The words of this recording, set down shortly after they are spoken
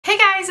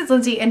it's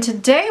Lindsay, and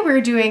today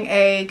we're doing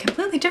a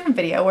completely different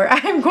video where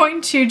I'm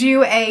going to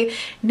do a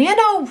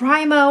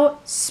NaNoWRIMO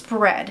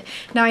spread.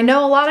 Now I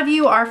know a lot of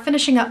you are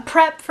finishing up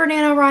prep for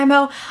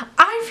NaNoWRIMO.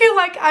 I feel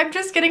like I'm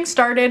just getting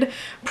started,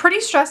 pretty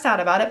stressed out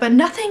about it, but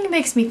nothing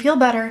makes me feel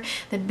better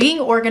than being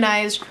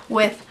organized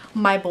with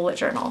my bullet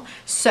journal.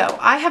 So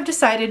I have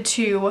decided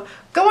to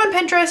go on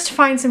Pinterest,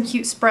 find some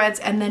cute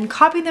spreads, and then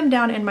copy them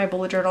down in my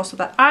bullet journal so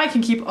that I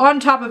can keep on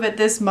top of it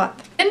this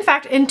month. In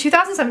fact, in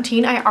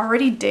 2017, I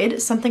already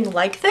did something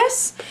like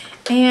this,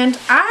 and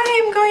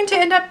I'm going to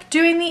end up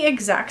doing the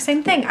exact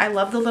same thing. I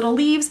love the little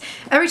leaves.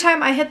 Every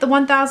time I hit the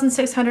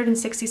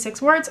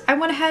 1,666 words, I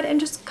went ahead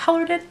and just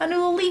colored it a new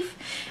little leaf.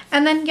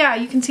 And then, yeah,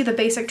 you can see the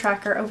basic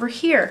tracker over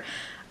here.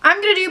 I'm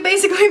gonna do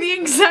basically the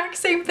exact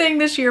same thing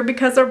this year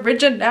because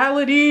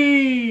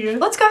originality.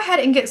 Let's go ahead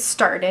and get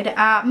started.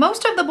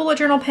 Most of the bullet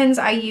journal pens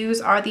I use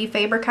are the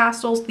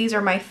Faber-Castells. These are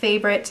my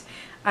favorite.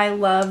 I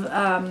love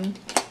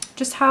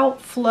just how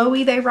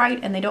flowy they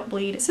write and they don't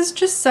bleed. This is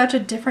just such a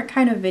different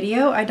kind of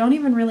video. I don't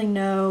even really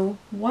know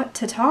what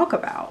to talk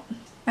about.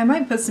 I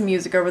might put some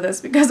music over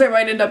this because it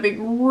might end up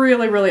being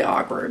really, really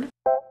awkward.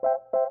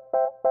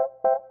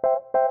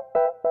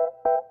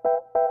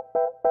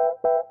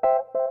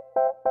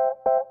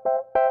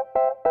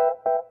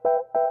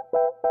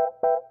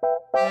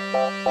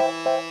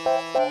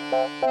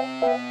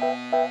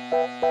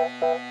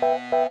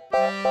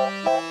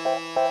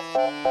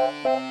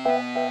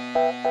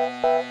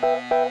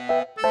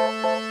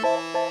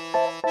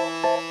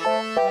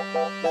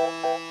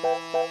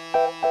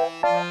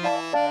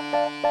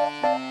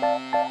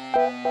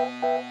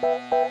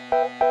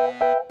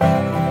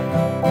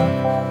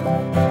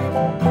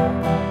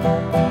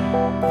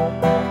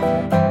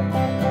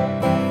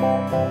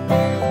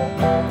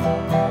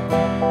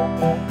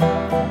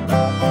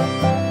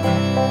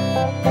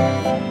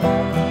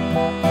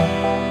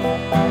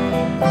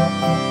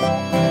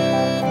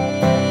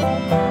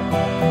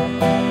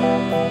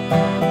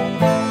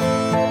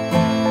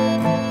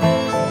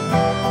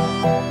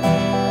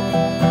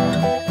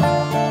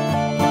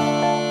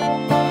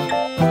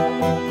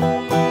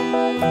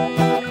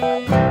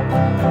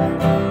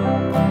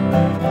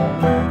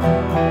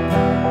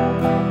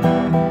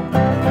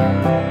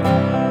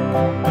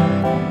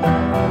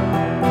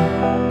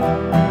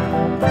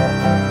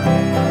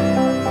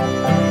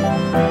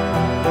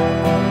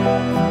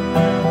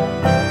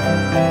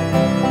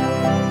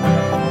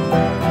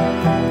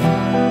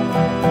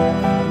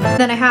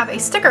 Then I have a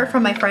sticker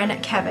from my friend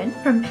Kevin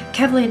from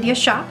Kevlandia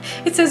Shop.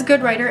 It says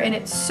Good Writer and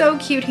it's so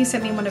cute. He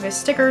sent me one of his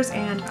stickers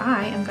and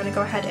I am going to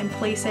go ahead and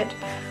place it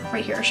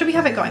right here. Should we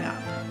have it going up?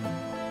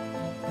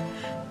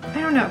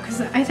 I don't know, because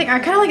I think I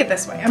kind of like it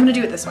this way. I'm going to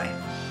do it this way.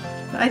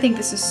 But I think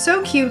this is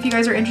so cute. If you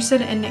guys are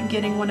interested in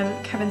getting one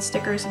of Kevin's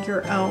stickers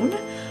your own,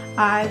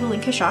 I will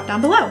link his shop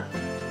down below.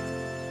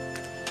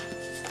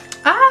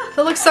 Ah,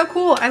 that looks so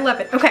cool. I love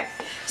it. Okay.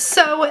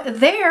 So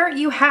there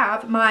you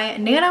have my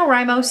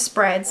NaNoWRIMO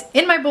spreads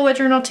in my bullet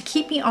journal to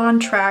keep me on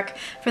track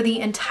for the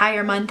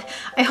entire month.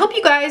 I hope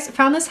you guys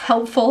found this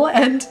helpful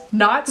and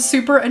not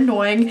super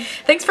annoying.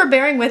 Thanks for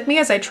bearing with me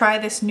as I try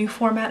this new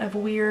format of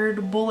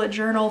weird bullet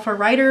journal for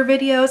writer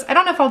videos. I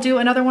don't know if I'll do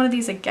another one of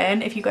these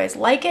again. If you guys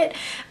like it,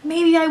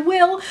 maybe I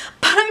will,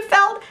 but I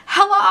felt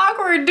hella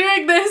awkward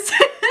doing this.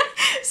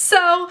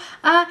 So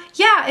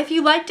yeah, if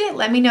you liked it,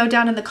 let me know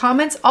down in the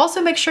comments.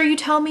 Also, make sure you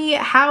tell me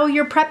how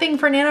you're prepping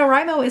for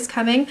NaNoWRIMO is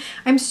coming.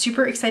 I'm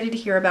super excited to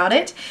hear about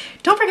it.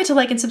 Don't forget to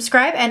like and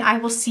subscribe, and I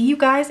will see you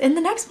guys in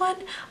the next one.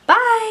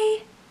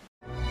 Bye!